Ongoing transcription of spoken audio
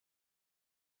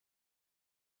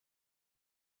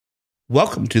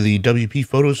Welcome to the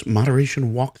WPPhotos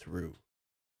moderation walkthrough.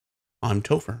 I'm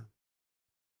Topher.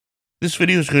 This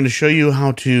video is going to show you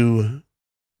how to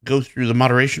go through the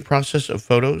moderation process of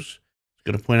photos. It's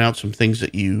going to point out some things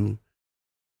that you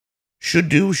should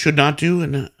do, should not do,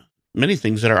 and many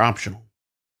things that are optional.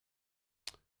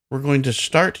 We're going to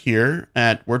start here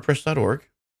at WordPress.org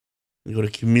and go to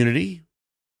Community,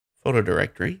 Photo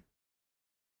Directory.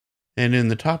 And in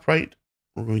the top right,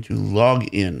 we're going to log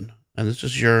in. And this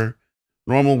is your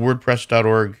normal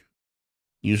WordPress.org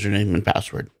username and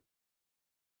password.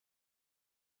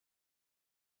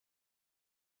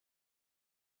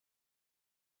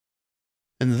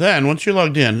 And then once you're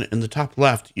logged in the top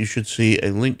left, you should see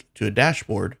a link to a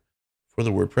dashboard for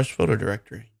the WordPress photo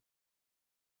directory.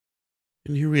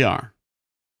 And here we are.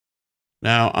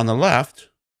 Now on the left,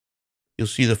 you'll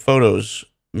see the photos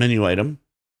menu item.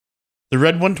 The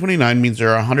red 129 means there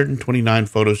are 129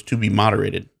 photos to be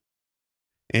moderated.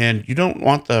 And you don't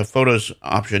want the photos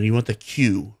option, you want the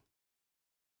queue.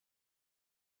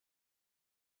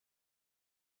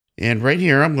 And right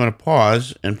here, I'm going to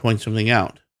pause and point something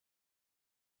out.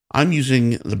 I'm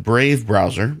using the Brave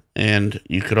browser, and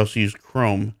you could also use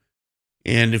Chrome.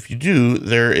 And if you do,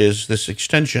 there is this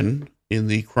extension in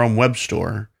the Chrome Web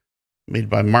Store made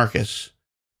by Marcus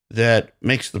that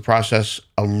makes the process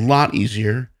a lot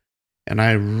easier. And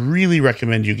I really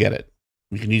recommend you get it.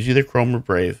 You can use either Chrome or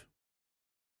Brave.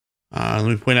 Let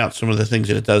me point out some of the things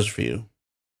that it does for you.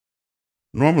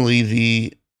 Normally,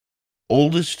 the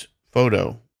oldest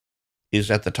photo is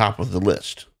at the top of the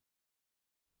list.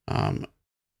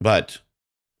 But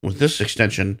with this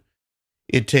extension,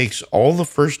 it takes all the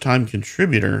first-time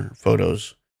contributor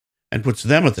photos and puts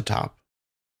them at the top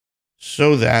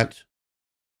so that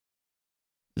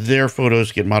their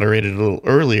photos get moderated a little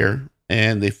earlier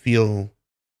and they feel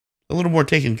a little more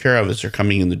taken care of as they're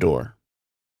coming in the door.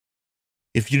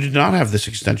 If you did not have this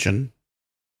extension,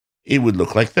 it would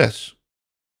look like this.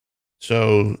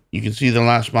 So you can see the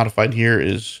last modified here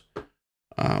is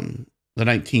the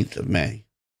 19th of May,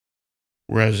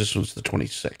 whereas this one's the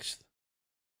 26th.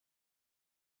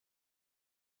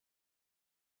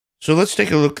 So let's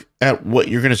take a look at what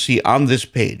you're going to see on this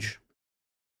page.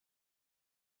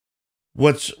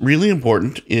 What's really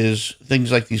important is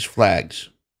things like these flags.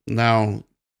 Now,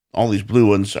 all these blue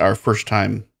ones are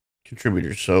first-time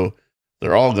contributors, so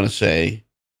they're all going to say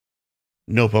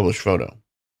no published photo.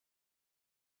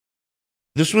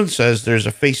 This one says there's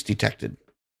a face detected.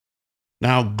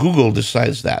 Now, Google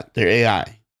decides that. They're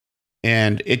AI.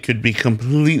 And it could be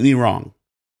completely wrong.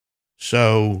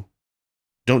 So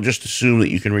don't just assume that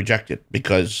you can reject it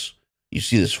because you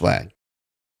see this flag.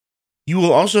 You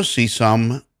will also see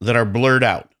some that are blurred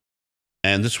out.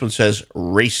 And this one says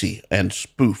racy and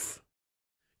spoof.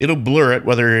 It'll blur it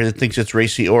whether it thinks it's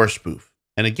racy or a spoof.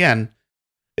 And again,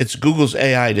 it's Google's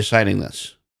AI deciding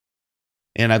this.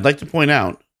 And I'd like to point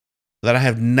out that I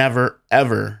have never,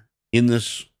 ever in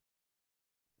this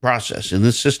process, in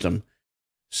this system,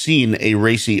 seen a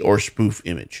racy or spoof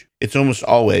image. It's almost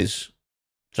always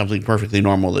something perfectly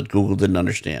normal that Google didn't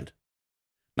understand.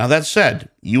 Now, that said,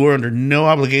 you are under no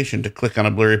obligation to click on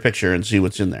a blurry picture and see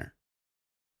what's in there.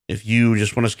 If you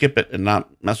just want to skip it and not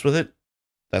mess with it,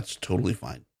 that's totally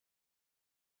fine.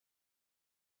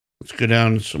 Let's go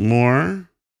down some more.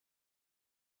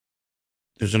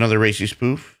 There's another racy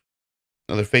spoof,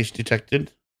 another face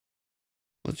detected.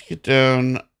 Let's get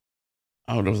down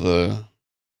out of the...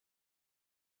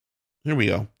 Here we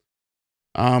go.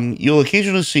 You'll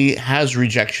occasionally see has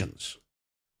rejections.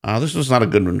 This one's not a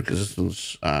good one because this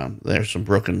one's, there's some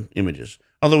broken images.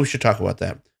 Although we should talk about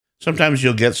that. Sometimes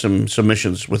you'll get some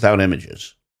submissions without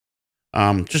images.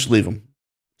 Just leave them.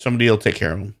 Somebody will take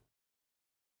care of them.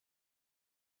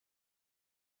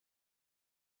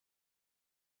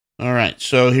 All right,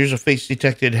 so here's a face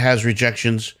detected, has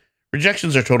rejections.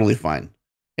 Rejections are totally fine.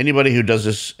 Anybody who does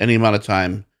this any amount of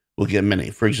time will get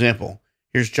many. For example,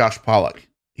 here's Josh Pollock.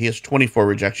 He has 24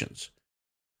 rejections.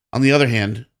 On the other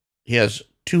hand, he has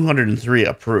 203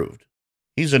 approved.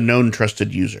 He's a known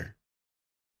trusted user.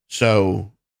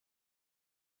 So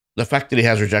the fact that he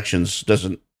has rejections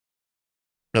doesn't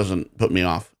put me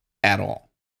off at all.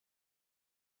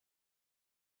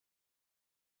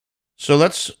 So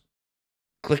let's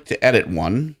click to edit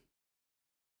one.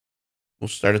 We'll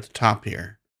start at the top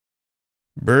here.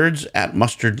 Birds at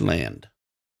Mustard Land.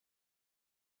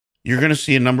 You're going to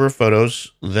see a number of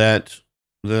photos that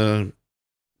the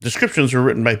descriptions were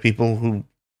written by people who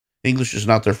English is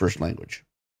not their first language.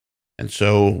 And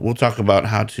so we'll talk about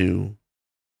how to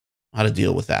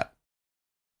deal with that.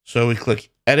 So we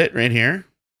click edit right here.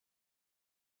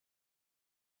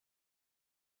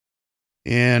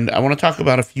 And I want to talk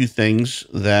about a few things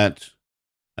that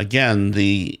Again,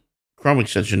 the Chrome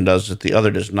extension does that the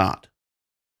other does not.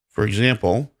 For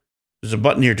example, there's a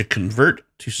button here to convert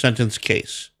to sentence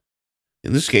case.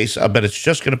 In this case, I bet it's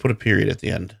just going to put a period at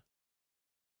the end.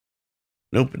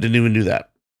 Nope, it didn't even do that.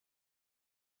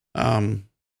 But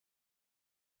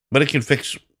it can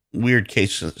fix weird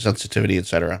case sensitivity,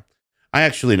 etc. I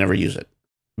actually never use it,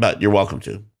 but you're welcome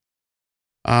to.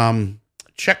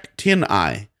 Check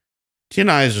TinEye.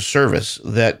 TinEye is a service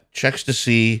that checks to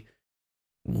see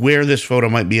where this photo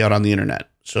might be out on the internet.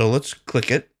 So let's click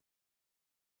it.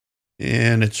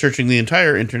 And it's searching the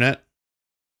entire internet.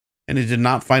 And it did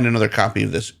not find another copy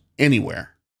of this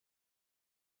anywhere.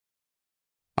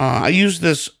 I use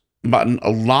this button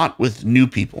a lot with new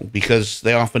people because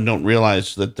they often don't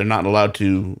realize that they're not allowed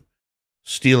to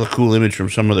steal a cool image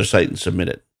from some other site and submit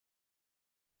it.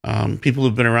 People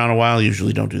who've been around a while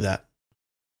usually don't do that.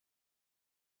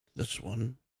 This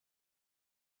one.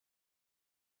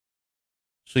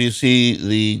 So you see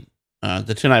the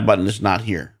TinEye button is not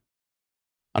here.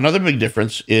 Another big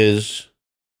difference is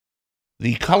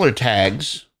the color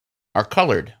tags are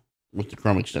colored with the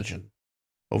Chrome extension.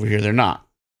 Over here, they're not.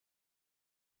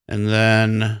 And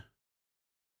then,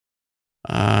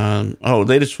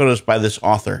 latest photos by this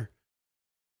author.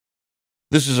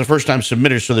 This is a first-time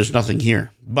submitter, so there's nothing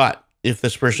here. But if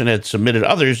this person had submitted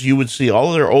others, you would see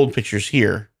all their old pictures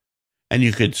here, and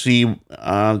you could see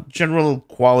general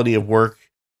quality of work,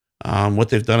 what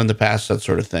they've done in the past, that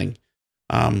sort of thing.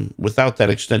 Without that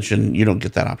extension, you don't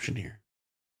get that option here.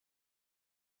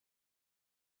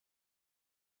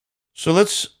 So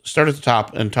let's start at the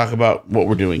top and talk about what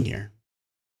we're doing here.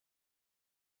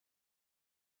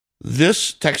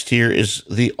 This text here is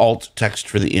the alt text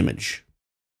for the image.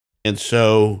 And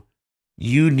so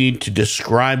you need to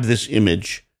describe this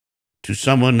image to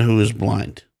someone who is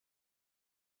blind.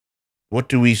 What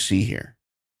do we see here?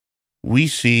 We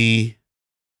see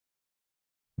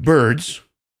birds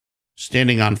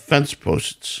standing on fence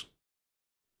posts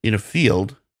in a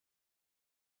field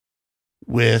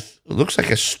with, it looks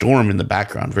like a storm in the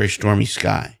background, very stormy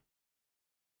sky.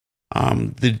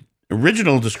 The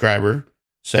original describer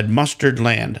said mustard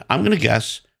land. I'm going to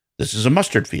guess this is a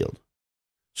mustard field.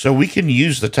 So we can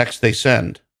use the text they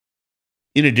send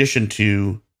in addition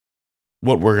to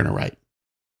what we're going to write.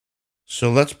 So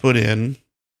let's put in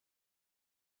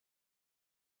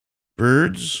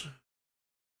birds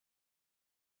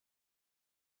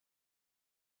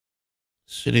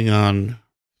sitting on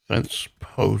fence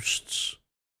posts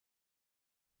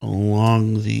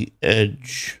along the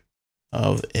edge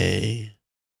of a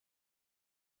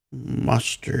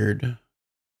mustard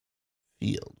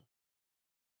field.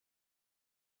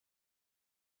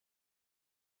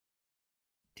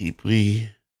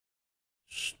 Deeply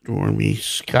stormy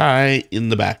sky in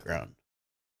the background.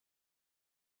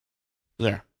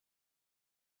 There.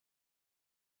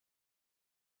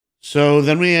 So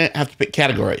then we have to pick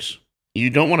categories. You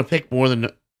don't want to pick more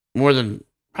than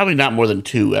probably not more than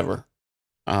 2 ever.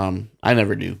 I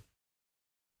never do.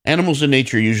 Animals and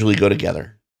nature usually go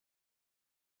together.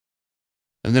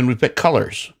 And then we pick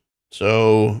colors.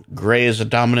 So gray is a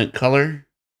dominant color.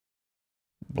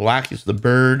 Black is the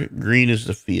bird. Green is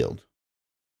the field.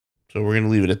 So we're going to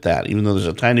leave it at that. Even though there's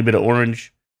a tiny bit of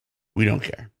orange, we don't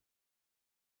care.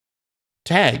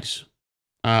 Tags.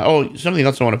 Something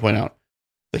else I want to point out.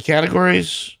 The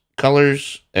categories,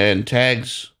 colors, and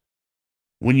tags,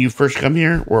 when you first come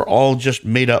here, were all just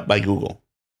made up by Google.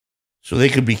 So they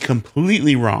could be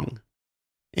completely wrong.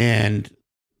 And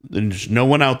there's no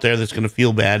one out there that's going to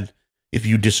feel bad if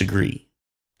you disagree.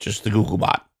 Just the Google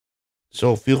bot.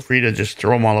 So feel free to just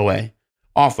throw them all away.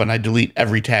 Often I delete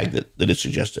every tag that is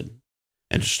suggested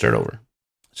and just start over.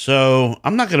 So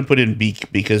I'm not going to put in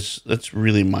beak because that's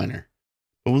really minor.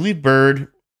 But we'll leave bird.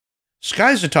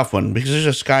 Sky's a tough one because there's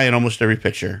a sky in almost every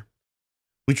picture.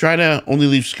 We try to only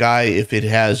leave sky if it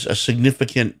has a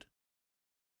significant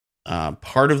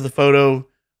part of the photo,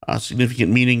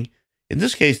 significant meaning. In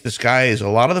this case, the sky is a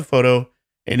lot of the photo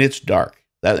and it's dark.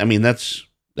 That's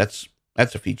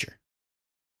a feature.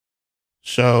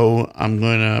 So I'm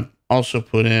going to also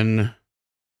put in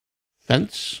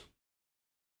fence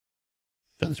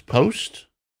post,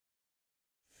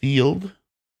 field,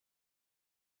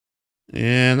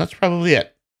 and that's probably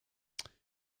it.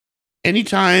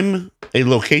 Anytime a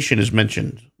location is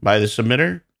mentioned by the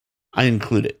submitter, I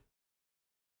include it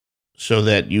so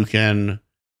that you can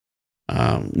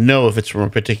know if it's from a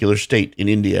particular state in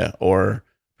India or a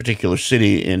particular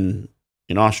city in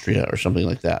Austria or something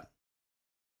like that.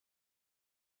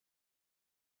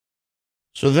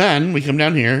 So then we come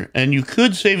down here, and you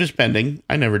could save as pending.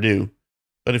 I never do.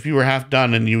 But if you were half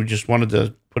done and you just wanted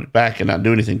to put it back and not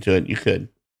do anything to it, you could.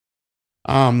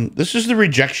 This is the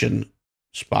rejection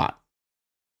spot.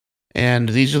 And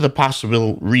these are the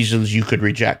possible reasons you could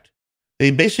reject. They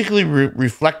basically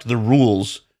reflect the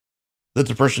rules that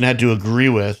the person had to agree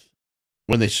with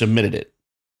when they submitted it.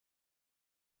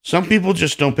 Some people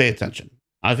just don't pay attention.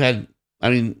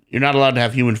 You're not allowed to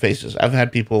have human faces. I've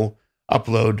had people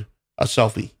upload a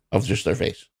selfie of just their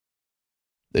face.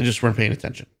 They just weren't paying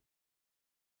attention.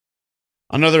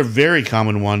 Another very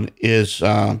common one is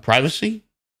privacy.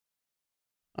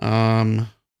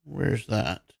 Where's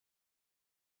that?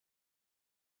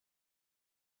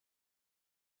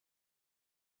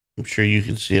 I'm sure you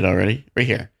can see it already. Right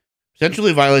here.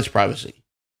 Potentially violates privacy.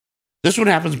 This one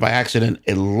happens by accident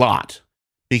a lot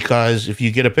because if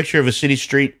you get a picture of a city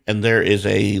street and there is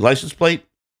a license plate,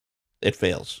 it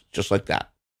fails just like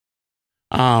that.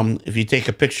 If you take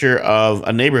a picture of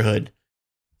a neighborhood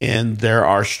and there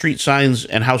are street signs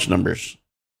and house numbers,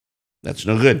 that's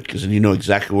no good because then you know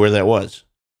exactly where that was.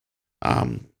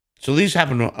 So these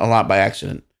happen a lot by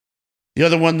accident. The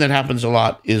other one that happens a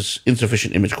lot is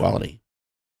insufficient image quality.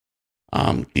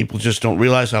 People just don't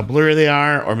realize how blurry they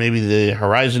are, or maybe the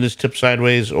horizon is tipped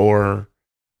sideways, or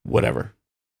whatever.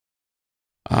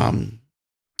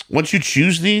 Once you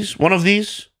choose one of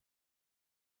these,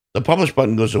 the publish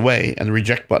button goes away and the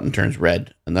reject button turns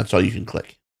red, and that's all you can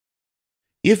click.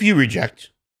 If you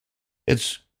reject,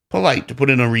 it's polite to put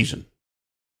in a reason.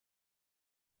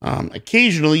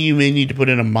 Occasionally, you may need to put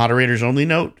in a moderators only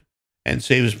note and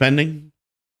save as pending.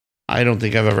 I don't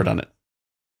think I've ever done it.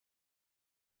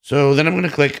 So then I'm going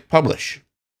to click publish.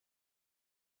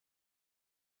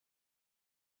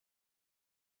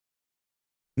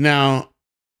 Now,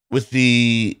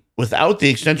 without the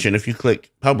extension, if you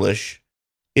click publish,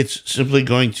 it's simply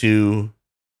going to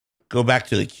go back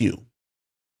to the queue.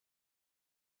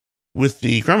 With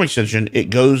the Chrome extension,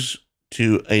 it goes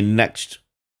to a next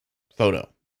photo.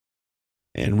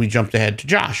 And we jumped ahead to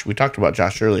Josh. We talked about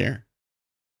Josh earlier.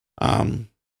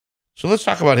 So let's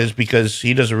talk about his because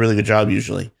he does a really good job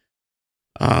usually.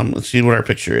 Let's see what our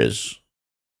picture is.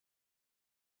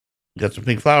 Got some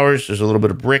pink flowers. There's a little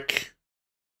bit of brick.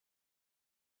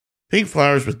 Pink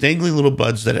flowers with dangly little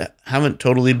buds that haven't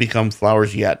totally become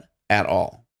flowers yet at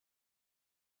all.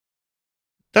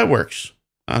 That works.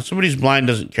 Somebody who's blind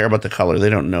doesn't care about the color. They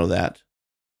don't know that.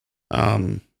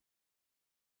 But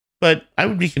I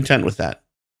would be content with that.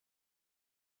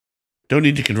 Don't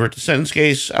need to convert to sentence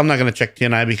case. I'm not going to check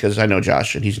TNI because I know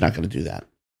Josh and he's not going to do that.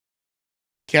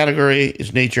 Category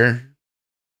is nature.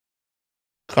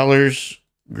 Colors,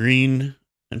 green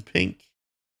and pink.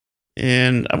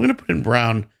 And I'm going to put in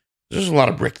brown. There's a lot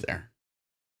of brick there.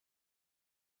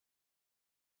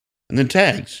 And then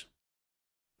tags.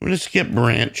 I'm going to skip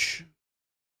branch.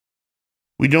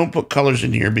 We don't put colors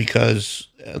in here because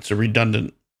it's a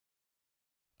redundant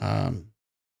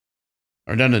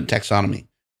taxonomy.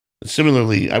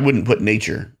 Similarly, I wouldn't put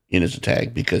nature in as a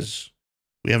tag because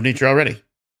we have nature already.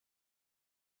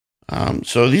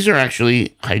 So these are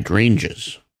actually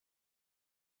hydrangeas.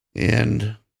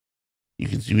 And you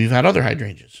can see we've had other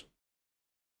hydrangeas.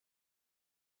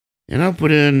 And I'll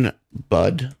put in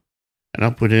bud. And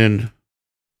I'll put in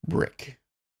brick.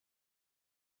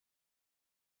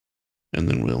 And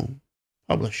then we'll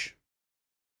publish.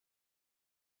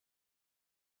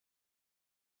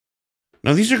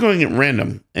 Now, these are going at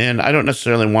random, and I don't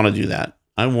necessarily want to do that.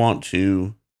 I want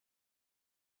to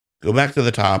go back to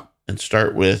the top and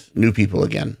start with new people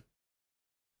again.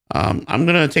 I'm going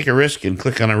to take a risk and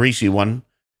click on a racy one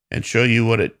and show you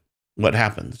what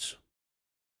happens.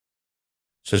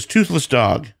 It says toothless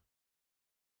dog.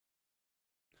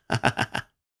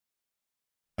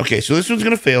 Okay, so this one's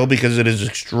going to fail because it is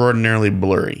extraordinarily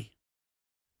blurry.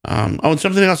 And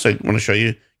something else I want to show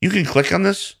you. You can click on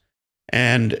this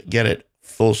and get it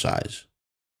full size,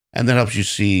 and that helps you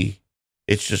see.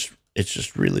 It's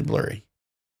just really blurry.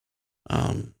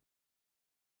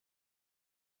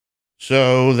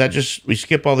 So we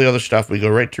skip all the other stuff. We go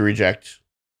right to reject,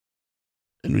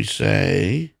 and we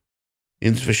say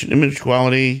insufficient image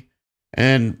quality,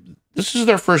 and this is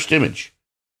their first image,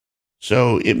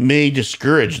 so it may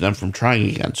discourage them from trying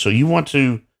again. So you want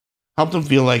to help them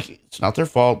feel like it's not their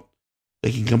fault.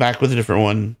 They can come back with a different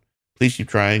one. Please keep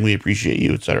trying. We appreciate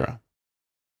you, etc.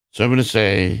 So I'm going to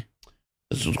say,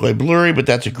 this one's quite blurry, but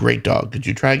that's a great dog. Could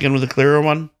you try again with a clearer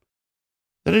one?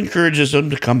 That encourages them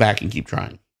to come back and keep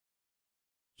trying.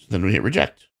 So then we hit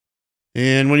reject.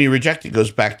 And when you reject, it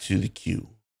goes back to the queue.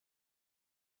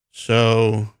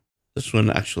 So this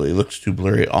one actually looks too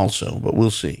blurry also, but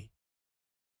we'll see.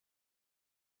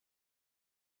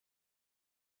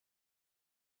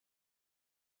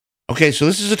 Okay, so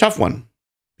this is a tough one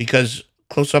because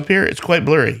close up here, it's quite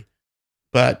blurry.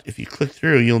 But if you click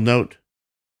through, you'll note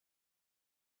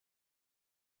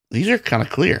these are kind of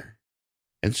clear.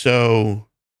 And so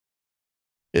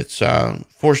it's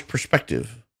forced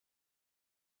perspective.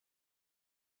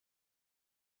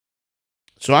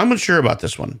 So I'm unsure about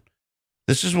this one.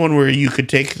 This is one where you could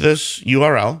take this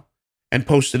URL and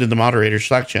post it in the moderator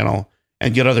Slack channel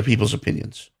and get other people's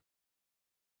opinions.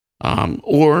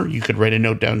 Or you could write a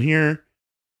note down here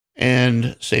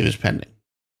and save as pending.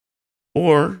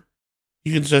 Or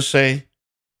you can just say,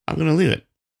 I'm going to leave it.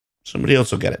 Somebody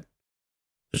else will get it.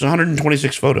 There's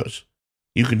 126 photos.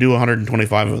 You can do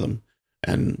 125 of them,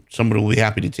 and somebody will be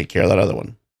happy to take care of that other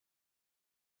one.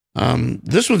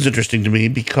 This one's interesting to me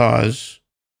because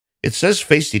it says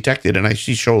face detected, and I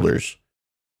see shoulders,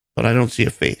 but I don't see a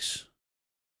face.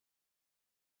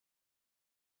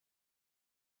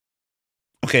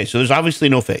 Okay, so there's obviously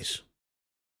no face.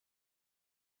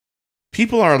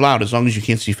 People are allowed as long as you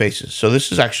can't see faces. So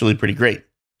this is actually pretty great.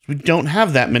 We don't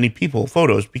have that many people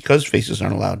photos because faces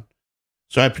aren't allowed.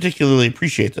 So I particularly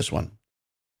appreciate this one.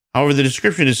 However, the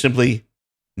description is simply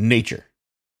nature.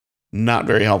 Not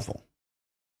very helpful.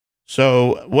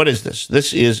 So what is this?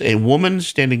 This is a woman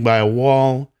standing by a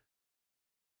wall,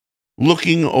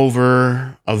 looking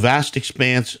over a vast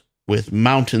expanse with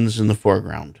mountains in the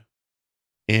foreground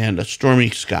and a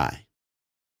stormy sky.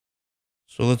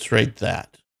 So let's write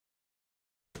that.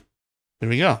 There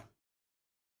we go.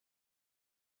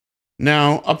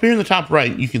 Now, up here in the top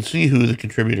right, you can see who the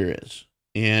contributor is.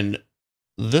 And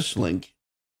this link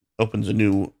opens a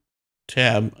new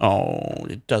tab. Oh,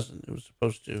 it doesn't. It was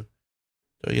supposed to. Do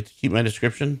I get to keep my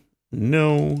description?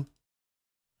 No.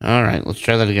 All right, let's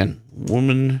try that again.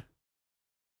 Woman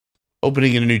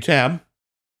opening in a new tab.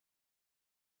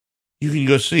 You can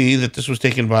go see that this was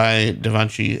taken by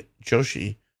Devanshi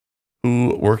Joshi,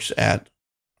 who works at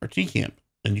RT Camp.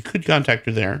 And you could contact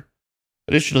her there.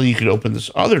 Additionally, you could open this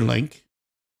other link,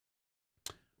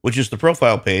 which is the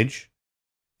profile page.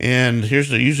 And here's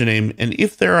their username. And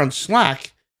if they're on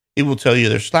Slack, it will tell you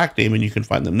their Slack name and you can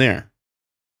find them there.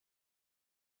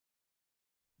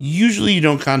 Usually you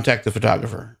don't contact the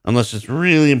photographer unless it's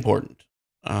really important.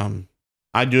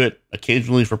 I do it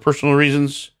occasionally for personal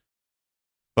reasons,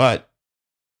 but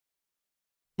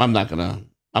I'm not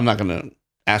gonna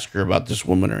ask her about this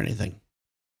woman or anything.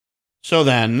 So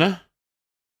then,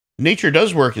 nature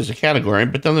does work as a category,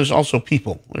 but then there's also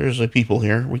people. There's a people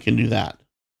here. We can do that.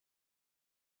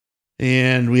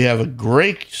 And we have a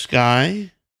gray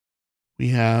sky. We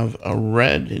have a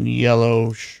red and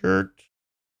yellow shirt.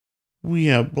 We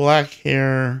have black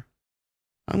hair.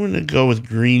 I'm going to go with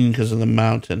green because of the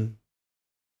mountain.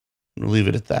 I'm going to leave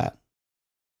it at that.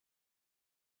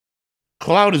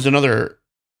 Cloud is another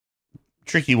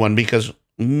tricky one because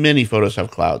many photos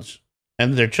have clouds,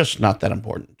 and they're just not that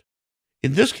important.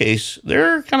 In this case,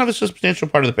 they're kind of a substantial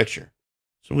part of the picture.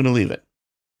 So I'm going to leave it.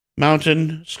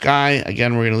 Mountain, sky,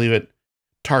 again, we're going to leave it.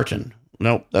 Tartan.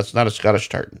 Nope, that's not a Scottish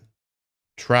tartan.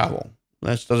 Travel.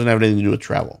 This doesn't have anything to do with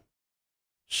travel.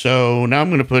 So now I'm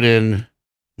going to put in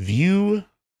view,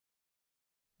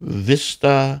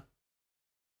 vista,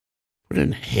 put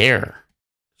in hair.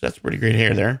 That's pretty great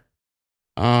hair there.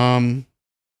 Hand,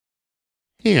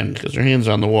 because her hand's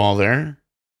on the wall there.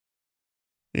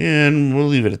 And we'll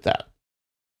leave it at that.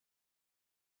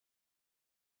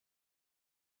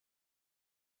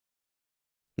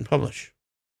 And publish.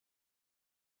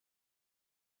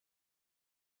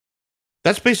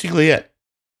 That's basically it.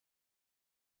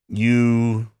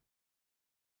 You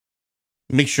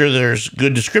make sure there's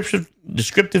good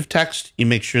descriptive text. You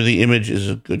make sure the image is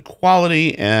of good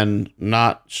quality and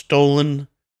not stolen.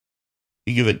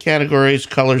 You give it categories,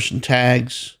 colors, and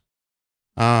tags,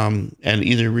 and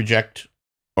either reject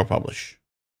or publish.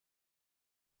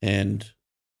 And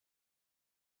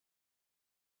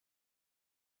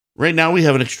right now we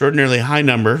have an extraordinarily high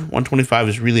number. 125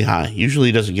 is really high. Usually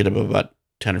it doesn't get above about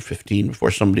 10 or 15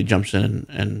 before somebody jumps in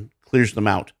and clears them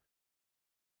out.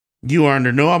 You are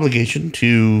under no obligation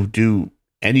to do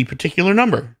any particular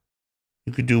number.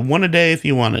 You could do 1 a day if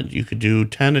you wanted. You could do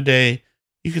 10 a day.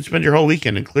 You could spend your whole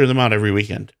weekend and clear them out every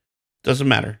weekend. Doesn't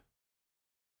matter.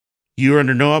 You are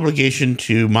under no obligation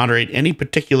to moderate any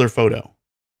particular photo.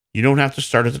 You don't have to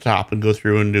start at the top and go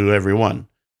through and do every one.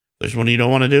 If there's one you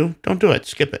don't want to do, don't do it.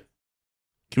 Skip it.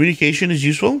 Communication is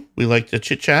useful. We like to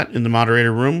chit-chat in the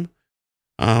moderator room.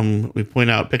 We point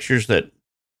out pictures that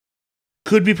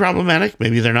could be problematic.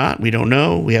 Maybe they're not. We don't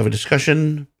know. We have a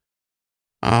discussion.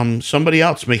 Somebody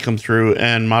else may come through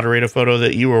and moderate a photo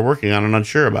that you were working on and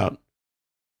unsure about.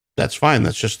 That's fine.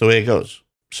 That's just the way it goes.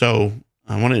 So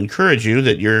I want to encourage you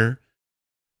that your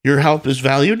help is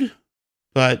valued,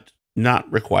 but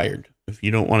not required. If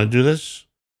you don't want to do this,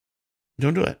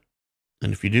 don't do it.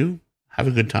 And if you do, have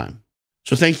a good time.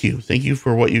 So thank you. Thank you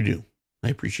for what you do. I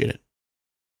appreciate it.